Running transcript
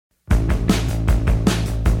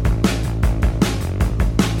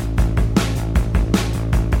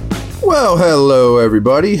Well, hello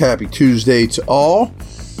everybody. Happy Tuesday to all.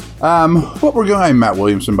 I'm Matt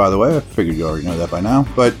Williamson, by the way. I figured you already know that by now.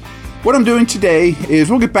 But what I'm doing today is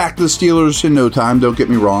we'll get back to the Steelers in no time, don't get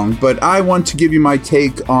me wrong. But I want to give you my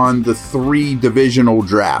take on the three divisional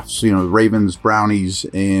drafts. You know, the Ravens, Brownies,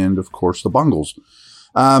 and of course the Bungles.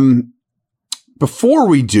 Before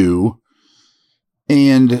we do,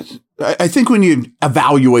 and I think when you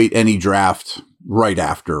evaluate any draft right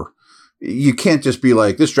after, you can't just be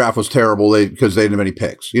like, this draft was terrible because they didn't have any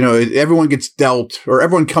picks. You know, everyone gets dealt, or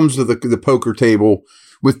everyone comes to the poker table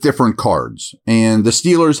with different cards. And the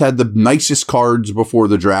Steelers had the nicest cards before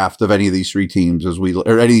the draft of any of these three teams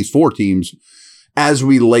or any of these four teams as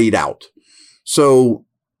we laid out. So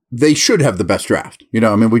they should have the best draft. You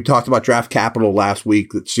know, I mean, we talked about draft capital last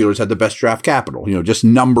week, that Steelers had the best draft capital, you know, just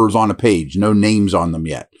numbers on a page, no names on them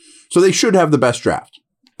yet. So they should have the best draft.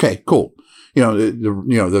 Okay, cool. You know,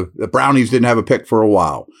 the Brownies didn't have a pick for a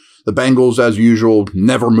while. The Bengals, as usual,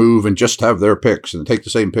 never move and just have their picks and take the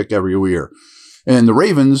same pick every year. And the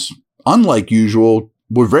Ravens, unlike usual,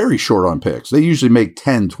 were very short on picks. They usually make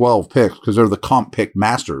 10, 12 picks because they're the comp pick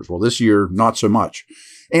masters. Well, this year, not so much.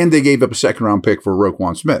 And they gave up a second-round pick for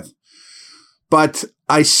Roquan Smith. But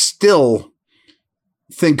I still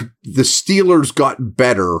think the Steelers got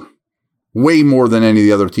better way more than any of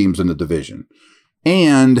the other teams in the division.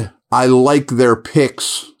 And I like their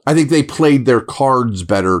picks. I think they played their cards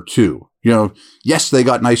better too. You know, yes, they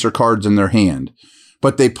got nicer cards in their hand,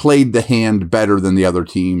 but they played the hand better than the other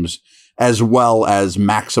teams, as well as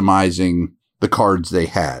maximizing the cards they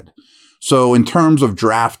had. So in terms of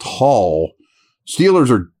draft haul, Steelers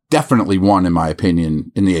are definitely one, in my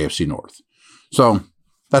opinion, in the AFC North. So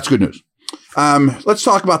that's good news. Let's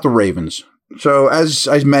talk about the Ravens. So as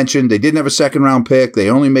I mentioned, they didn't have a second round pick. They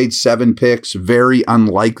only made 7 picks, very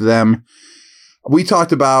unlike them. We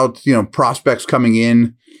talked about, you know, prospects coming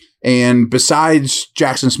in, and besides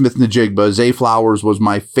Jackson Smith-Njigba, Zay Flowers was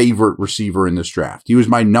my favorite receiver in this draft. He was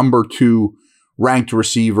my number 2 ranked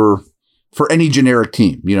receiver for any generic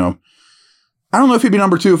team. You know, I don't know if he'd be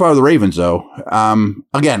number 2 if I were the Ravens, though.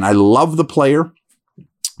 Again, I love the player.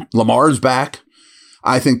 Lamar's back.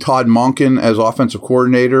 I think Todd Monken as offensive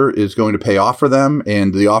coordinator is going to pay off for them,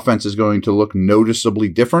 and the offense is going to look noticeably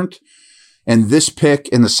different. And this pick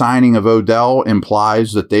and the signing of Odell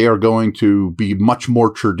implies that they are going to be much more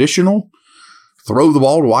traditional, throw the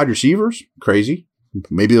ball to wide receivers, crazy.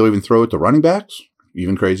 Maybe they'll even throw it to running backs,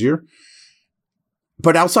 even crazier.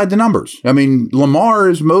 But outside the numbers, I mean, Lamar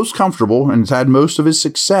is most comfortable and has had most of his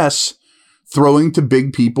success throwing to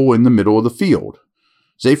big people in the middle of the field.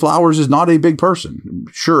 Zay Flowers is not a big person.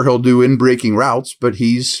 Sure, he'll do in-breaking routes, but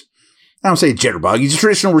he's, I don't say a jitterbug, he's a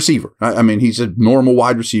traditional receiver. I mean, he's a normal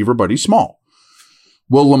wide receiver, but he's small.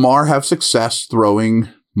 Will Lamar have success throwing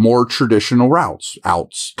more traditional routes,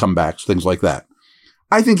 outs, comebacks, things like that?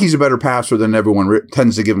 I think he's a better passer than everyone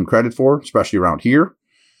tends to give him credit for, especially around here.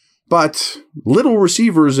 But little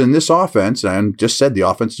receivers in this offense, and just said the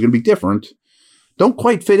offense is going to be different, don't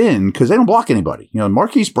quite fit in because they don't block anybody. You know,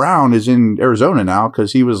 Marquise Brown is in Arizona now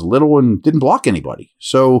because he was little and didn't block anybody.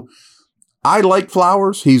 So I like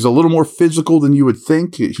Flowers. He's a little more physical than you would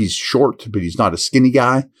think. He's short, but he's not a skinny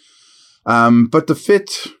guy. But the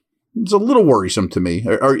fit is a little worrisome to me.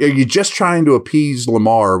 Are you just trying to appease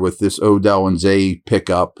Lamar with this Odell and Zay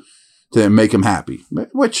pickup to make him happy?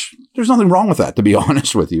 Which there's nothing wrong with that, to be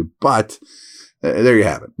honest with you. But there you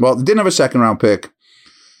have it. Well, they didn't have a second round pick.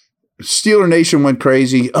 Steeler Nation went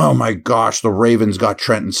crazy. Oh my gosh, the Ravens got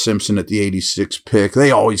Trenton Simpson at the 86th pick. They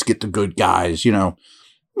always get the good guys, you know.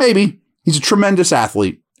 Maybe. He's a tremendous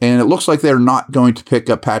athlete, and it looks like they're not going to pick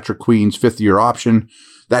up Patrick Queen's 5th-year option.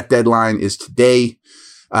 That deadline is today.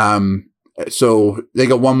 So they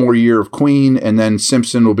got one more year of Queen, and then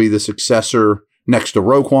Simpson will be the successor next to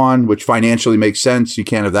Roquan, which financially makes sense. You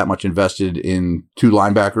can't have that much invested in 2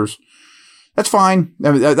 linebackers. That's fine.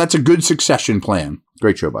 I mean, that's a good succession plan.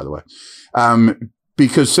 Great show, by the way.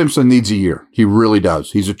 Because Simpson needs a year. He really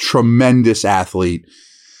does. He's a tremendous athlete.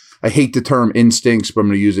 I hate the term instincts, but I'm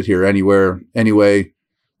going to use it here anyway.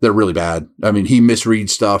 They're really bad. I mean, he misreads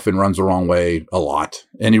stuff and runs the wrong way a lot.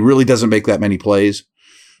 And he really doesn't make that many plays.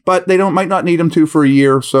 But they might not need him to for a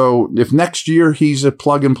year. So if next year he's a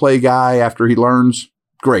plug-and-play guy after he learns,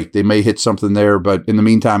 great. They may hit something there. But in the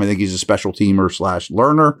meantime, I think he's a special teamer /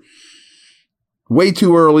 learner. Way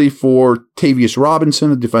too early for Tavius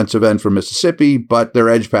Robinson, a defensive end from Mississippi, but their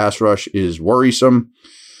edge pass rush is worrisome.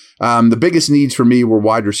 The biggest needs for me were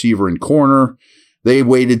wide receiver and corner. They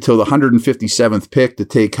waited till the 157th pick to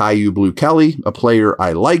take Caillou Blue Kelly, a player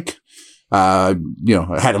I like. I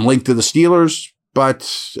had him linked to the Steelers.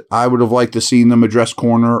 but I would have liked to seen them address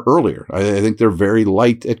corner earlier. I think they're very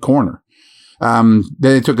light at corner. Then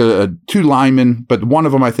they took two linemen, but one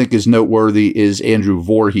of them I think is noteworthy is Andrew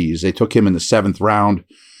Voorhees. They took him in the 7th round.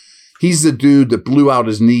 He's the dude that blew out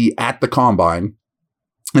his knee at the combine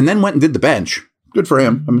and then went and did the bench. Good for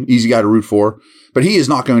him. I mean, easy guy to root for, but he is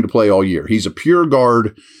not going to play all year. He's a pure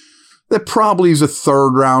guard. That probably is a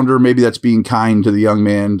 3rd rounder. Maybe that's being kind to the young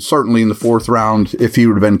man. Certainly in the 4th round, if he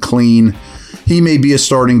would have been clean, he may be a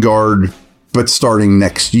starting guard, but starting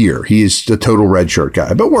next year. He is the total redshirt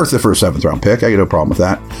guy, but worth it for a 7th round pick. I got no problem with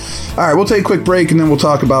that. All right, we'll take a quick break and then we'll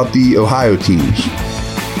talk about the Ohio teams.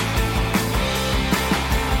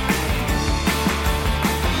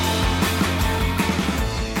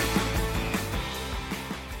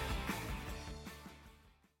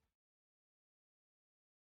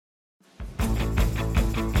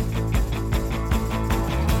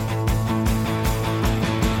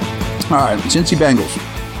 All right, Cincy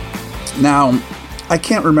Bengals. Now, I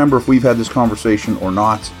can't remember if we've had this conversation or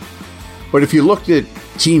not, but if you looked at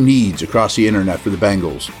team needs across the internet for the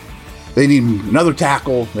Bengals, they need another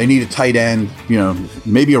tackle, they need a tight end,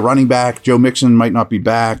 maybe a running back. Joe Mixon might not be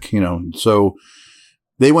back, so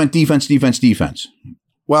they went defense.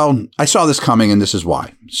 Well, I saw this coming, and this is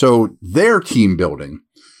why. So their team building,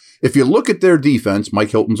 if you look at their defense,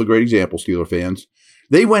 Mike Hilton's a great example, Steeler fans,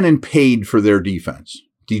 they went and paid for their defense.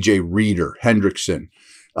 DJ Reader, Hendrickson,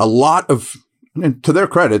 a lot of, and to their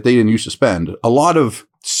credit, they didn't used to spend, a lot of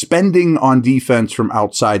spending on defense from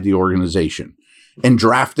outside the organization and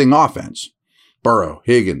drafting offense. Burrow,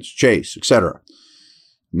 Higgins, Chase, etc.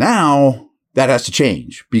 Now that has to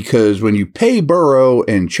change because when you pay Burrow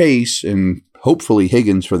and Chase and hopefully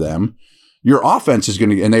Higgins for them, your offense is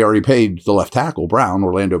going to, and they already paid the left tackle,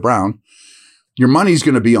 Orlando Brown, your money's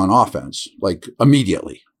going to be on offense, like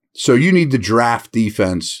immediately. So you need to draft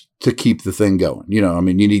defense to keep the thing going.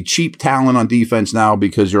 You need cheap talent on defense now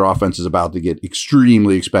because your offense is about to get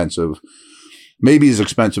extremely expensive, maybe as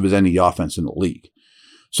expensive as any offense in the league.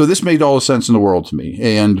 So this made all the sense in the world to me.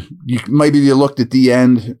 And maybe you looked at the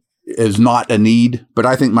end as not a need, but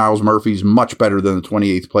I think Myles Murphy's much better than the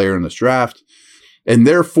 28th player in this draft. And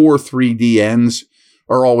their 4-3 DNs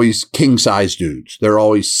are always king-size dudes. They're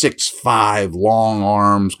always 6'5", long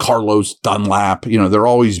arms, Carlos Dunlap. They're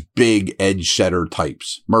always big edge setter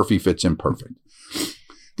types. Murphy fits in perfect.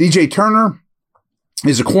 DJ Turner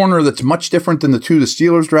is a corner that's much different than the two the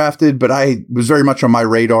Steelers drafted, but I was very much on my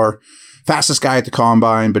radar. Fastest guy at the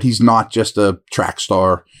combine, but he's not just a track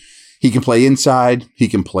star. He can play inside. He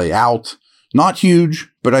can play out. Not huge,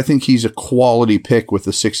 but I think he's a quality pick with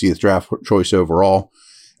the 60th draft choice overall.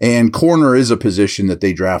 And corner is a position that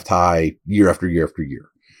they draft high year after year after year.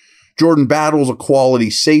 Jordan Battle's a quality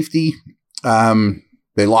safety.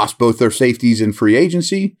 They lost both their safeties in free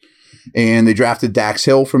agency, and they drafted Dax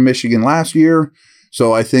Hill from Michigan last year.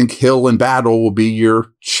 So I think Hill and Battle will be your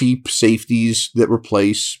cheap safeties that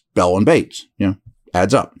replace Bell and Bates.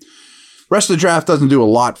 Adds up. Rest of the draft doesn't do a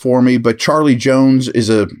lot for me, but Charlie Jones is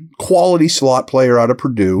a quality slot player out of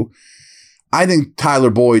Purdue. I think Tyler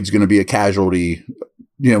Boyd's going to be a casualty.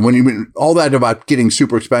 When all that about getting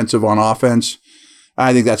super expensive on offense,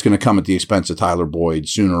 I think that's going to come at the expense of Tyler Boyd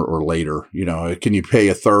sooner or later. Can you pay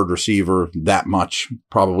a 3rd receiver that much?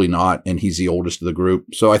 Probably not. And he's the oldest of the group.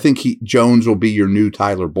 So I think Jones will be your new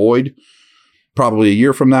Tyler Boyd probably a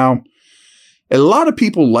year from now. A lot of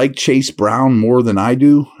people like Chase Brown more than I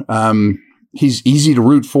do. He's easy to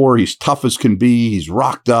root for. He's tough as can be. He's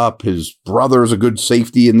rocked up. His brother is a good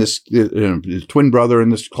safety in this, his twin brother in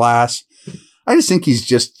this class. I just think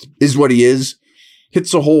is what he is.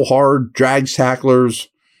 Hits the hole hard, drags tacklers,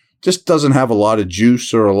 just doesn't have a lot of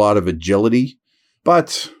juice or a lot of agility.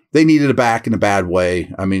 But they needed a back in a bad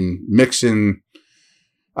way. I mean, Mixon,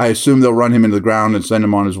 I assume they'll run him into the ground and send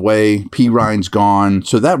him on his way. P. Ryan's gone.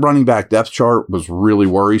 So that running back depth chart was really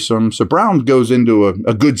worrisome. So Brown goes into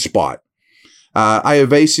a good spot.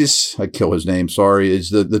 Iovasis, I kill his name, sorry,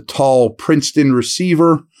 is the tall Princeton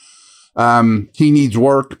receiver. He needs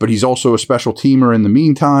work, but he's also a special teamer in the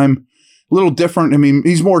meantime. A little different. I mean,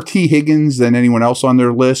 he's more T. Higgins than anyone else on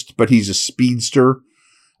their list, but he's a speedster.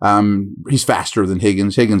 He's faster than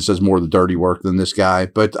Higgins. Higgins does more of the dirty work than this guy,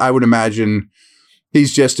 but I would imagine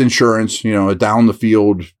he's just insurance, a down the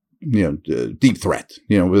field, deep threat,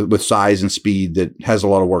 with size and speed that has a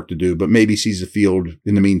lot of work to do, but maybe sees the field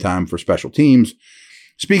in the meantime for special teams.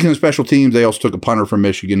 Speaking of special teams, they also took a punter from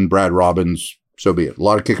Michigan, Brad Robbins. So be it. A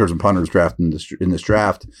lot of kickers and punters drafted in this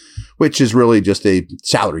draft, which is really just a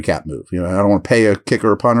salary cap move. I don't want to pay a kicker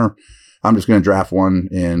or punter. I'm just going to draft one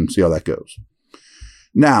and see how that goes.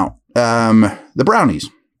 Now, the Brownies.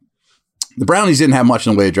 The Brownies didn't have much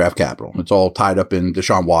in the way of draft capital. It's all tied up in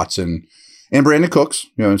Deshaun Watson and Brandon Cooks.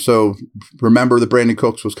 So remember that Brandon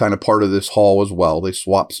Cooks was kind of part of this haul as well. They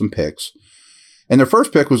swapped some picks. And their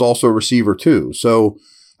first pick was also a receiver too. So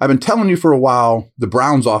I've been telling you for a while, the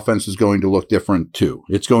Browns offense is going to look different too.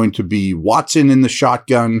 It's going to be Watson in the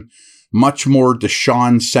shotgun, much more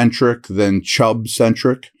Deshaun-centric than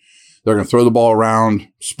Chubb-centric. They're going to throw the ball around,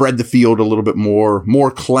 spread the field a little bit more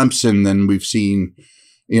Clemson than we've seen,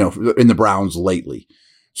 in the Browns lately.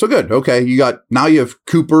 So good. Okay. You have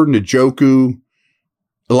Cooper, Njoku,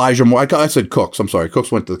 Elijah Moore. I said Cooks. I'm sorry.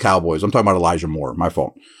 Cooks went to the Cowboys. I'm talking about Elijah Moore. My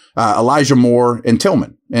fault. Elijah Moore and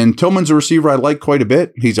Tillman. And Tillman's a receiver I like quite a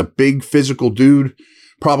bit. He's a big physical dude,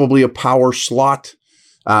 probably a power slot,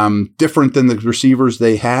 different than the receivers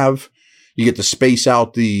they have. You get to space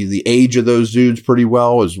out the age of those dudes pretty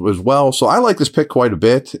well as well. So I like this pick quite a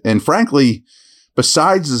bit. And frankly,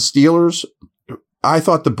 besides the Steelers, I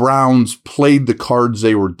thought the Browns played the cards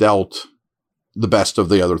they were dealt the best of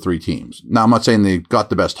the other three teams. Now, I'm not saying they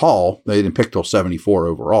got the best haul. They didn't pick till 74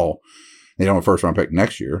 overall. They don't have a first round pick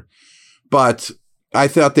next year. But I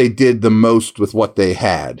thought they did the most with what they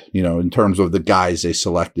had, in terms of the guys they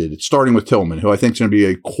selected. It's starting with Tillman, who I think is going to be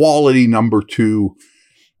a quality number 2,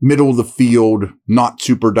 middle of the field, not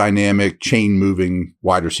super dynamic, chain moving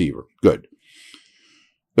wide receiver. Good.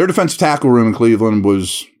 Their defensive tackle room in Cleveland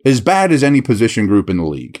was as bad as any position group in the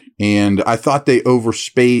league. And I thought they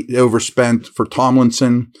overspent for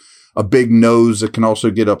Tomlinson, a big nose that can also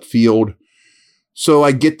get upfield. So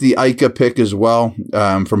I get the Ika pick as well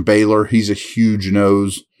from Baylor. He's a huge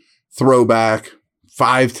nose. Throwback.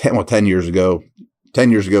 10 years ago.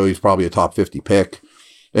 10 years ago, he's probably a top 50 pick.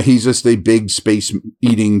 He's just a big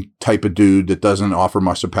space-eating type of dude that doesn't offer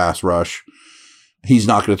much of pass rush. He's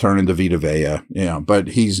not going to turn into Vita Vea, but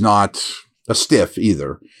he's not a stiff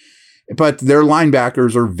either. But their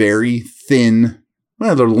linebackers are very thin.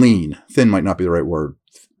 Well, they're lean. Thin might not be the right word.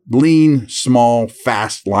 Lean, small,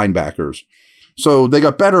 fast linebackers. So they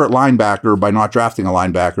got better at linebacker by not drafting a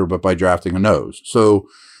linebacker, but by drafting a nose. So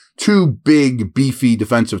 2 big, beefy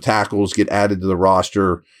defensive tackles get added to the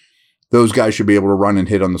roster. Those guys should be able to run and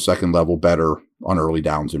hit on the second level better on early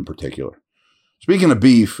downs in particular. Speaking of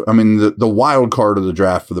beef, the wild card of the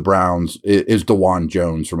draft for the Browns is DeJuan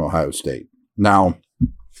Jones from Ohio State. Now,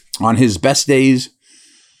 on his best days,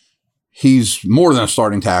 he's more than a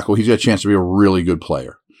starting tackle. He's got a chance to be a really good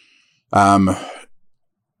player.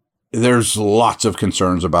 There's lots of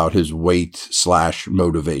concerns about his weight /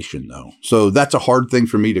 motivation, though. So that's a hard thing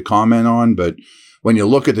for me to comment on. But when you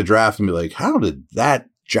look at the draft and be like, how did that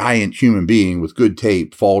giant human being with good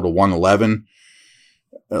tape fall to 111?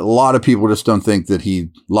 A lot of people just don't think that he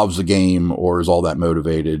loves the game or is all that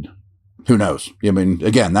motivated. Who knows?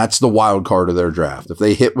 Again, that's the wild card of their draft. If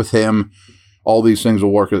they hit with him, all these things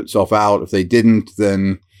will work itself out. If they didn't,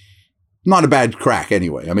 then not a bad crack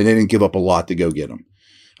anyway. They didn't give up a lot to go get him.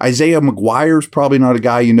 Isaiah McGuire's probably not a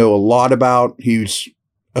guy you know a lot about. He's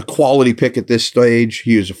a quality pick at this stage.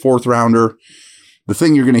 He was a 4th rounder. The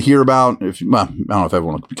thing you're going to hear about, I don't know if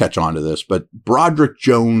everyone will catch on to this, but Broderick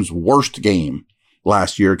Jones' worst game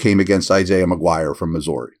last year came against Isaiah McGuire from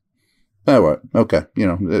Missouri. Anyway, okay.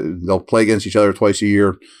 They'll play against each other twice a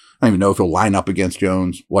year. I don't even know if he'll line up against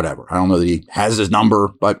Jones, whatever. I don't know that he has his number,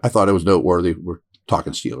 but I thought it was noteworthy. We're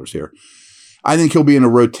talking Steelers here. I think he'll be in a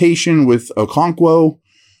rotation with Okonkwo,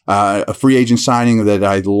 a free agent signing that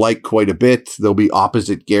I like quite a bit. They'll be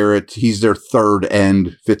opposite Garrett. He's their 3rd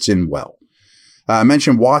end, fits in well. I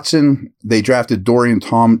mentioned Watson. They drafted Dorian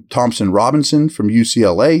Thompson-Robinson from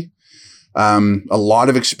UCLA. A lot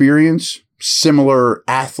of experience, similar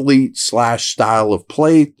athlete / style of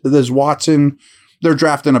play as Watson. They're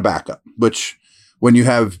drafting a backup, which when you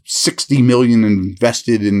have $60 million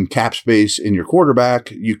invested in cap space in your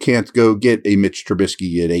quarterback, you can't go get a Mitch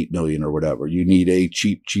Trubisky at $8 million or whatever. You need a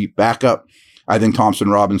cheap backup. I think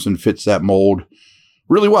Thompson-Robinson fits that mold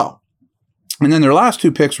really well. And then their last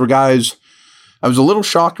 2 picks were guys I was a little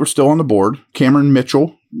shocked we're still on the board. Cameron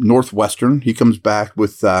Mitchell, Northwestern. He comes back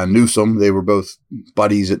with Newsome. They were both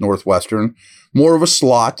buddies at Northwestern. More of a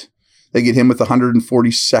slot. They get him with the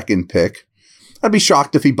 142nd pick. I'd be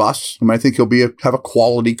shocked if he busts. I think he'll have a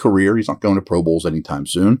quality career. He's not going to Pro Bowls anytime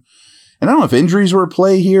soon. And I don't know if injuries were at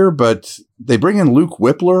play here, but they bring in Luke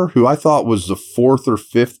Whippler, who I thought was the 4th or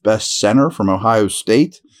 5th best center from Ohio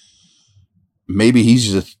State. Maybe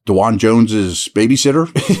he's DeJuan Jones's babysitter.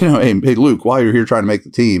 Hey, Luke, while you're here trying to make the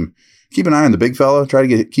team, keep an eye on the big fella. Try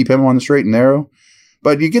to keep him on the straight and narrow.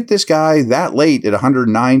 But you get this guy that late at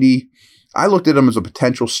 190. I looked at him as a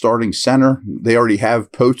potential starting center. They already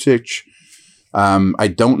have Pocic. I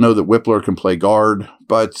don't know that Whippler can play guard,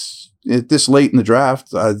 but at this late in the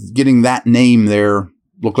draft, getting that name there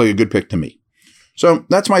looked like a good pick to me. So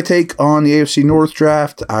that's my take on the AFC North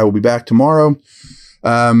draft. I will be back tomorrow.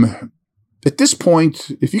 At this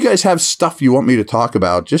point, if you guys have stuff you want me to talk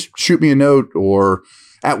about, just shoot me a note or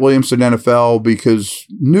at Williamson NFL, because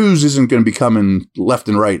news isn't going to be coming left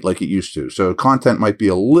and right like it used to. So content might be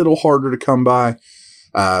a little harder to come by.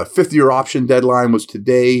 5th-year option deadline was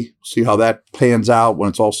today. See how that pans out when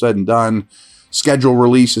it's all said and done. Schedule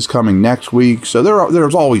release is coming next week. So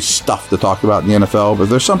there's always stuff to talk about in the NFL, but if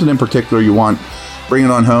there's something in particular you want, bring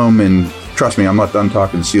it on home. And trust me, I'm not done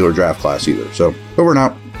talking Steeler draft class either. So over and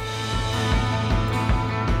out.